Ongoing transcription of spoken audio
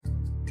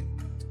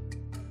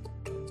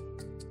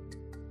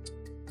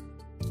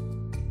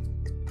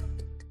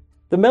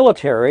The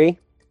military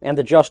and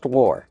the just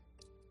war.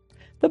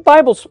 The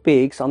Bible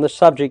speaks on the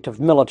subject of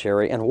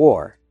military and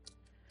war,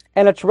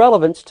 and its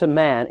relevance to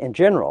man in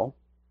general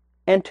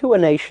and to a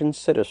nation's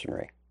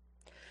citizenry.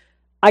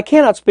 I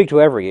cannot speak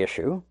to every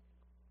issue,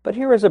 but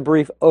here is a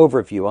brief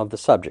overview of the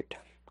subject.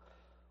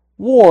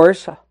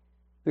 Wars,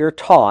 we are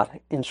taught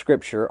in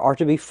Scripture, are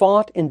to be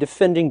fought in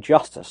defending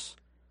justice,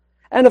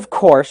 and of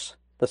course,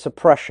 the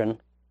suppression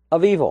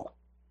of evil.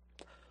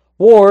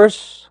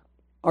 Wars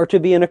are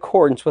to be in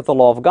accordance with the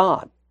law of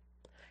God.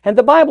 And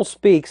the Bible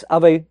speaks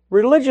of a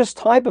religious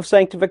type of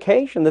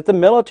sanctification that the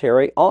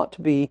military ought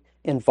to be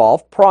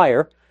involved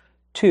prior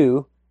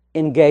to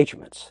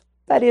engagements.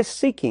 That is,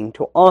 seeking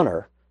to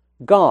honor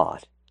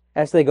God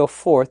as they go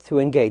forth to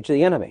engage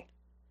the enemy.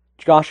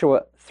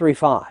 Joshua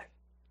 3:5.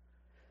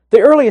 The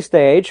earliest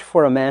age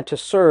for a man to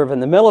serve in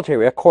the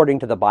military, according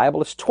to the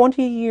Bible, is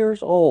 20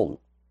 years old.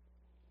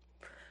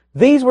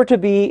 These were to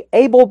be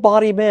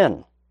able-bodied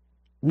men.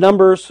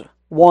 Numbers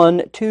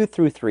 1, 2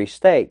 through 3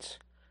 states,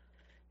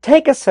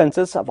 "Take a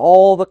census of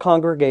all the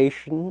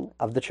congregation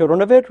of the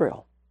children of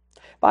Israel,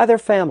 by their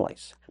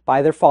families,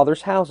 by their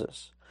fathers'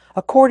 houses,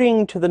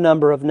 according to the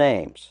number of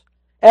names,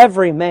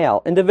 every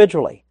male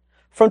individually,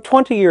 from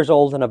 20 years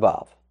old and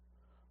above,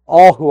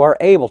 all who are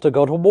able to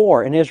go to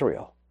war in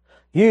Israel.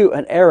 You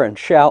and Aaron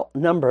shall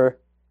number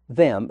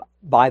them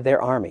by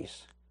their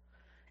armies."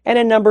 And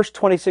in Numbers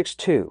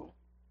 26:2,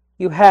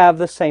 you have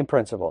the same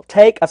principle.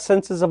 "Take a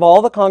census of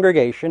all the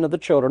congregation of the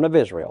children of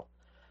Israel,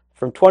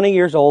 from 20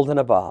 years old and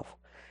above,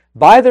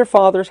 by their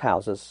fathers'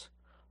 houses,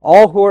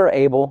 all who are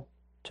able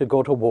to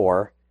go to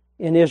war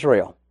in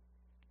Israel."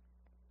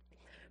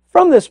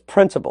 From this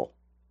principle,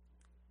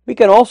 we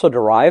can also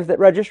derive that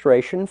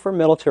registration for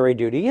military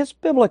duty is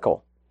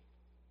biblical.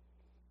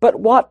 But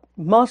what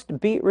must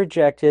be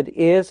rejected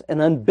is an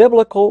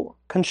unbiblical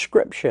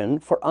conscription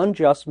for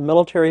unjust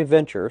military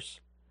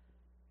ventures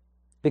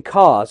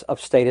because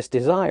of statist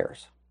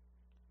desires.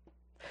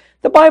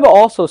 The Bible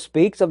also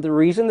speaks of the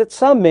reason that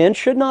some men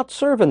should not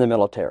serve in the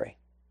military.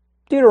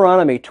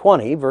 Deuteronomy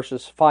 20,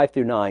 verses 5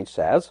 through 9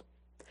 says,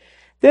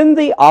 "Then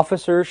the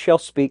officers shall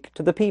speak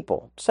to the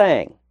people,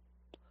 saying,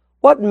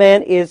 What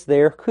man is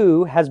there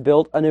who has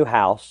built a new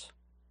house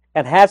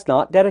and has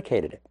not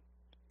dedicated it?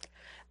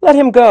 Let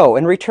him go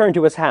and return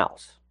to his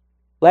house,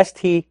 lest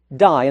he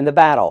die in the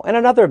battle, and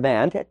another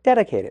man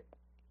dedicate it.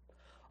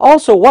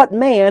 Also, what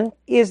man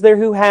is there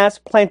who has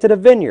planted a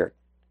vineyard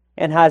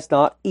and has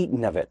not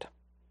eaten of it?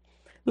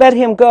 Let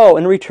him go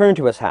and return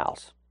to his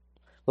house,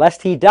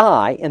 lest he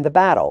die in the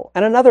battle,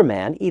 and another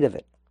man eat of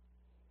it.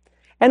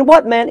 And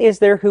what man is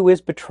there who is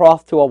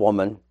betrothed to a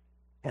woman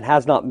and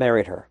has not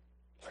married her?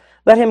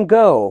 Let him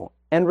go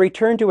and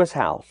return to his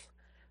house,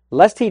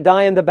 lest he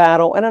die in the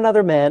battle, and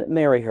another man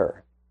marry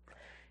her.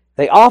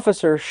 The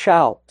officer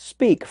shall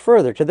speak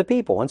further to the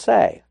people and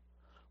say,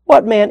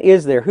 What man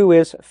is there who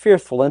is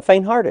fearful and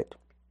faint-hearted?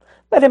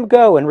 Let him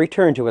go and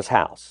return to his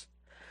house,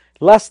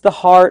 lest the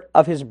heart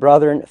of his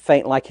brethren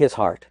faint like his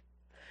heart.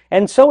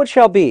 And so it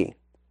shall be,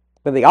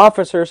 when the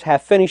officers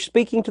have finished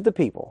speaking to the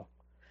people,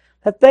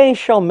 that they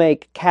shall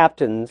make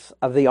captains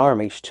of the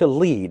armies to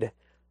lead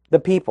the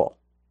people."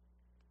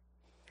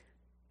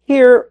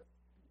 Here,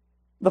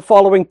 the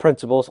following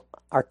principles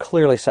are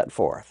clearly set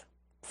forth.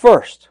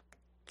 First,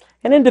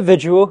 an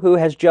individual who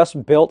has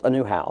just built a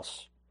new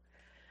house,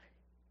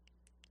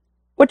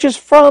 which is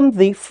from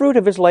the fruit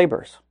of his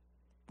labors,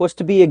 was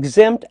to be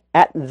exempt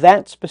at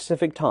that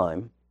specific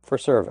time for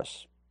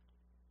service.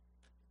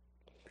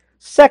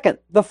 Second,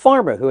 the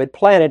farmer who had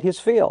planted his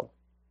field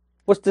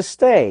was to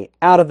stay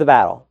out of the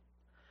battle,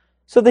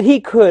 so that he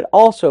could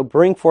also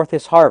bring forth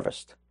his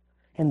harvest,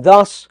 and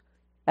thus,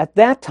 at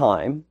that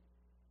time,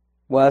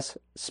 was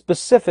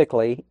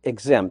specifically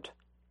exempt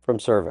from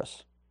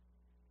service.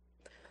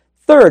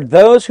 Third,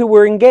 those who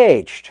were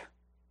engaged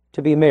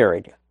to be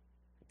married,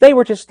 they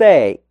were to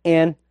stay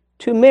and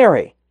to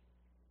marry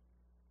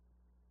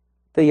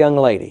the young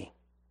lady,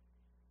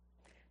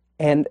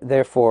 and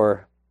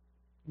therefore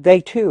they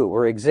too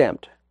were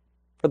exempt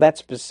for that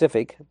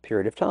specific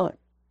period of time.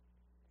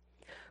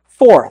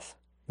 Fourth,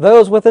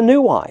 those with a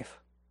new wife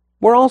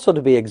were also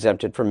to be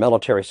exempted from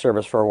military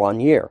service for 1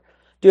 year.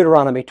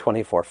 Deuteronomy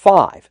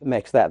 24:5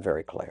 makes that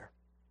very clear.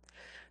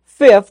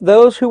 Fifth,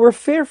 those who were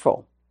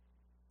fearful,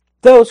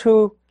 those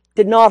who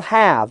did not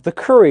have the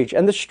courage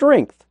and the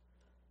strength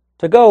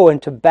to go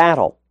into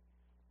battle,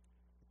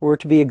 were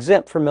to be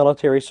exempt from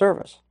military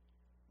service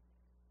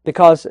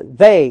because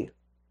they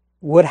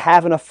would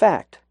have an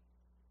effect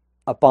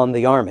upon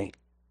the army.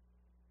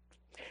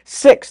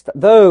 Sixth,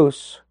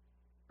 those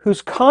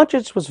whose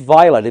conscience was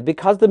violated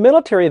because the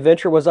military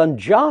venture was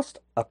unjust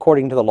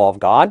according to the law of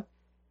God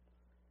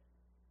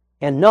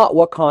and not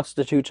what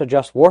constitutes a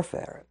just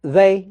warfare,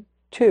 they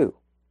too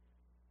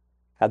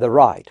had the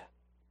right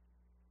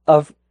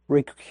of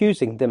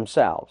recusing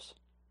themselves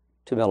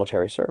to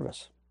military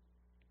service.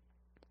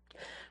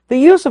 The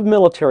use of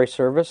military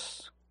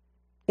service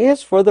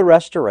is for the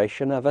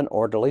restoration of an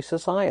orderly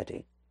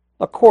society,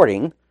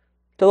 according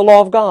to the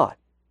law of God.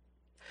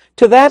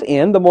 To that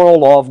end, the moral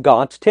law of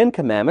God's Ten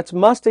Commandments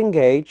must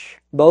engage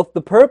both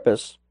the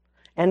purpose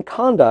and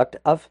conduct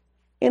of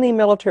any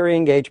military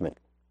engagement.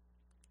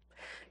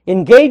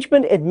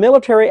 Engagement in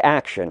military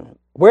action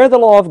where the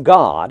law of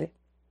God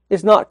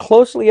is not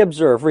closely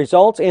observed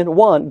results in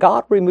 1.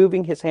 God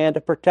removing his hand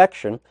of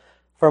protection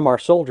from our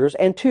soldiers,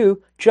 and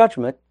 2.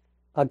 Judgment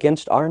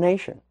against our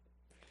nation.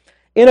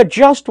 In a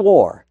just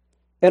war,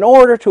 in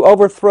order to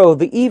overthrow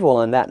the evil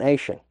in that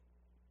nation,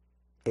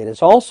 it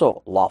is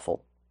also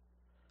lawful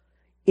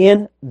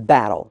in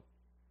battle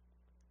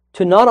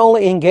to not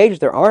only engage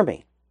their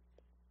army,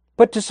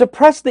 but to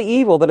suppress the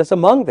evil that is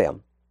among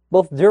them,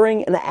 both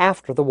during and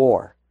after the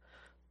war.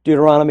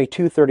 Deuteronomy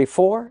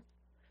 2:34,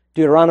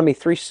 Deuteronomy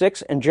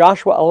 3:6, and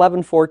Joshua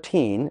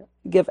 11:14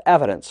 give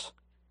evidence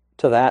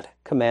to that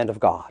command of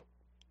God.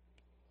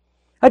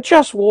 A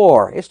just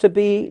war is to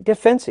be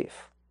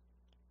defensive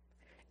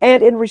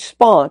and in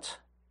response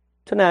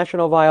to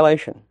national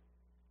violation.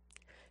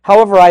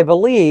 However, I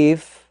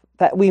believe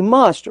that we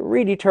must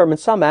redetermine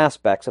some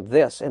aspects of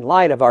this in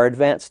light of our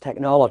advanced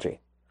technology,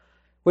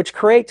 which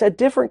creates a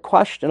different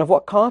question of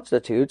what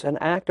constitutes an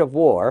act of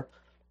war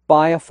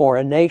by a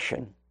foreign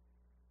nation.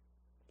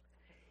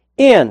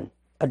 In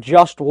a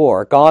just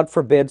war, God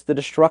forbids the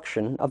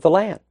destruction of the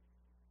land,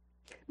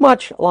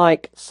 much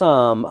like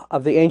some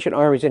of the ancient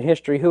armies in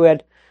history who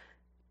had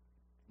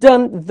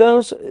done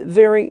those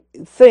very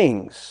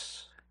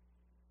things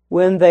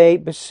when they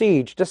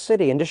besieged a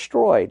city and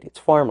destroyed its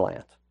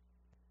farmland,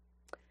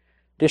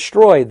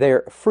 destroyed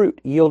their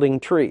fruit-yielding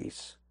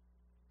trees,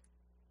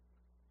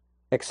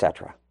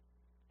 etc.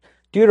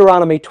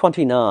 Deuteronomy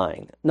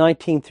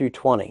 29:19 through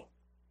 20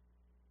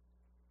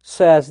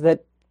 says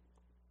that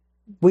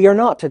we are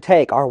not to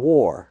take our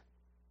war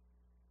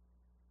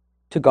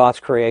to God's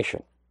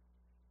creation.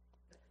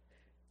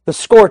 The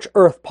scorched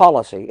earth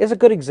policy is a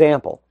good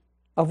example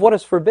of what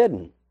is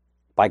forbidden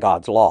by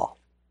God's law.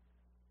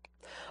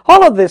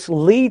 All of this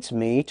leads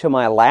me to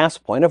my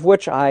last point, of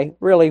which I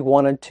really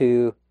wanted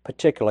to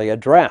particularly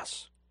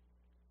address.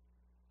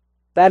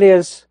 That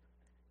is,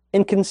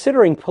 in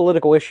considering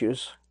political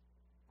issues,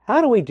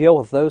 how do we deal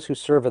with those who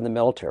serve in the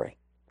military?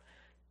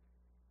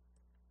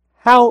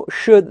 How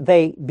should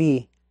they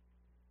be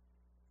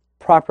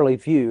properly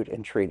viewed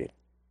and treated?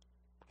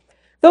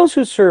 Those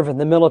who serve in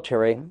the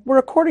military were,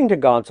 according to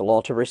God's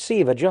law, to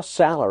receive a just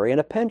salary and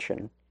a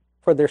pension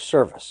for their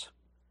service.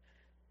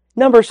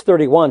 Numbers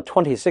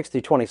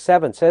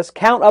 31:26-27 says,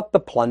 "Count up the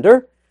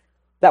plunder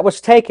that was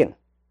taken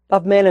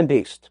of man and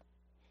beast,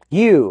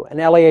 you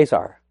and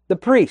Eleazar, the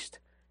priest,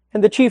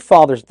 and the chief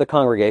fathers of the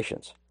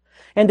congregations,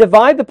 and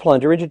divide the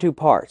plunder into 2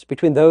 parts,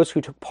 between those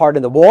who took part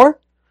in the war,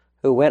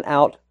 who went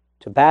out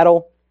to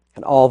battle,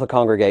 and all the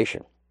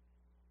congregation."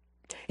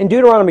 In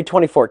Deuteronomy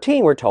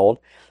 20:14, we're told,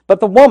 "But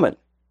the woman,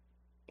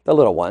 the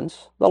little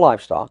ones, the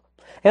livestock,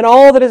 and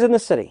all that is in the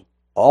city,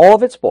 all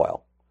of its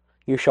spoil,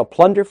 you shall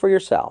plunder for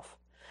yourself,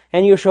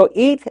 and you shall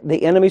eat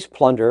the enemy's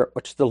plunder,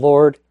 which the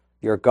Lord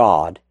your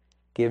God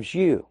gives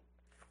you."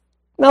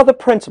 Now the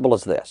principle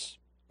is this: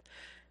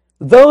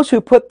 those who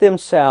put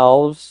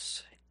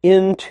themselves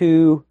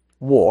into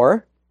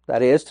war,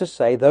 that is to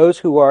say, those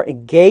who are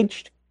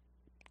engaged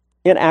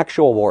in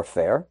actual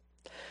warfare,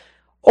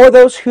 or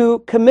those who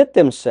commit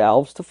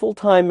themselves to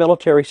full-time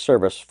military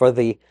service for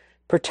the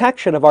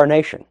protection of our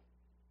nation,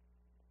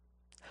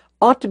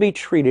 ought to be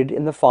treated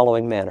in the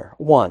following manner.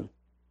 1,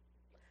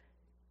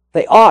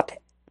 they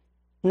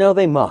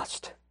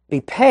must be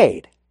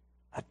paid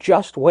a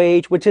just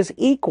wage which is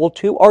equal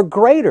to or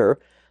greater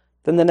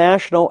than the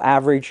national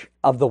average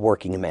of the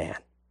working man.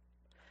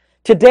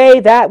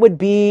 Today, that would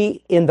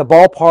be in the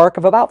ballpark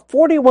of about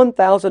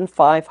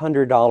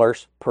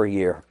 $41,500 per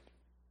year.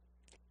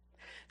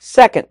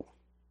 Second,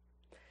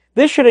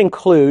 this should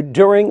include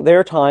during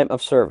their time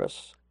of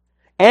service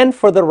and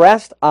for the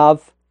rest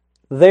of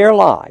their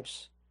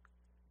lives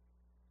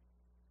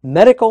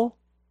medical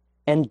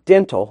and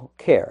dental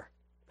care,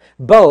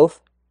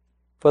 both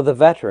for the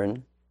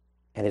veteran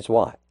and his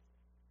wife.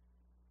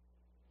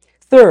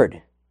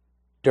 Third,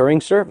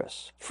 during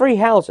service, free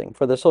housing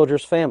for the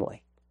soldier's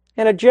family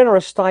and a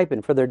generous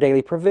stipend for their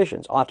daily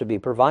provisions ought to be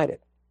provided.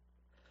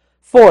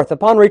 Fourth,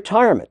 upon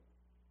retirement,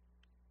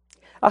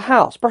 a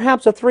house,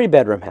 perhaps a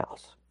 3-bedroom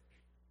house,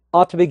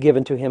 ought to be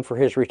given to him for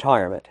his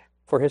retirement,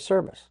 for his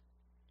service.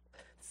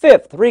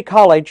 Fifth,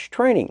 college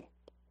training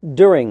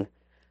during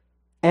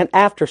and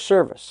after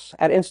service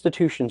at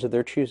institutions of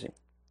their choosing.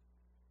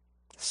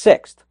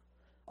 Sixth,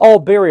 all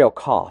burial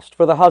costs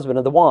for the husband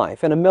and the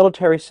wife in a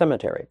military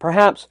cemetery.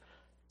 Perhaps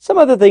some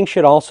other things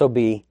should also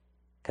be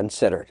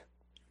considered.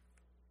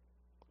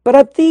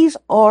 But these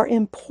are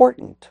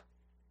important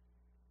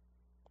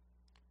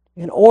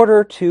in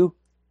order to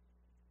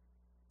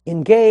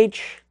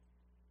engage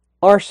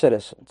our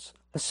citizens,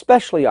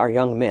 especially our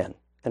young men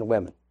and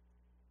women,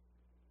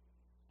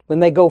 when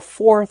they go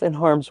forth in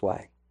harm's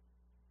way,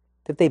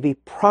 that they be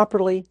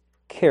properly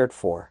cared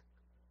for,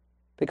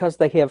 because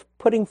they have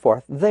putting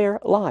forth their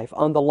life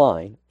on the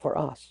line for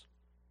us.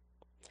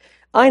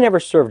 I never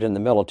served in the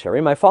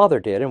military. My father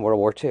did in World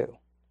War II.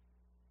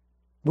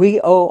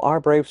 We owe our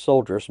brave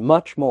soldiers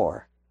much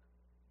more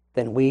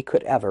than we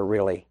could ever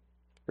really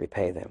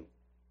repay them.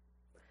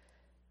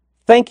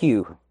 Thank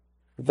you,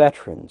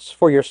 veterans,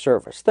 for your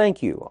service.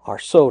 Thank you, our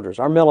soldiers,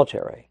 our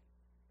military,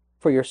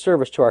 for your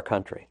service to our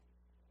country.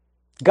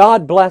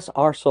 God bless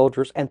our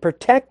soldiers and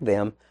protect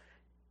them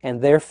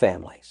and their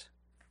families.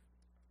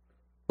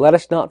 Let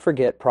us not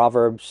forget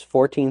Proverbs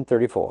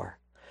 14:34.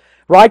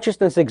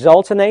 Righteousness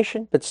exalts a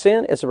nation, but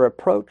sin is a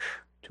reproach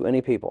to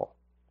any people.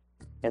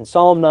 And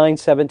Psalm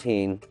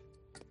 9:17,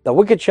 the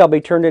wicked shall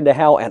be turned into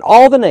hell, and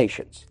all the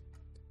nations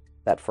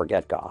that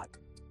forget God.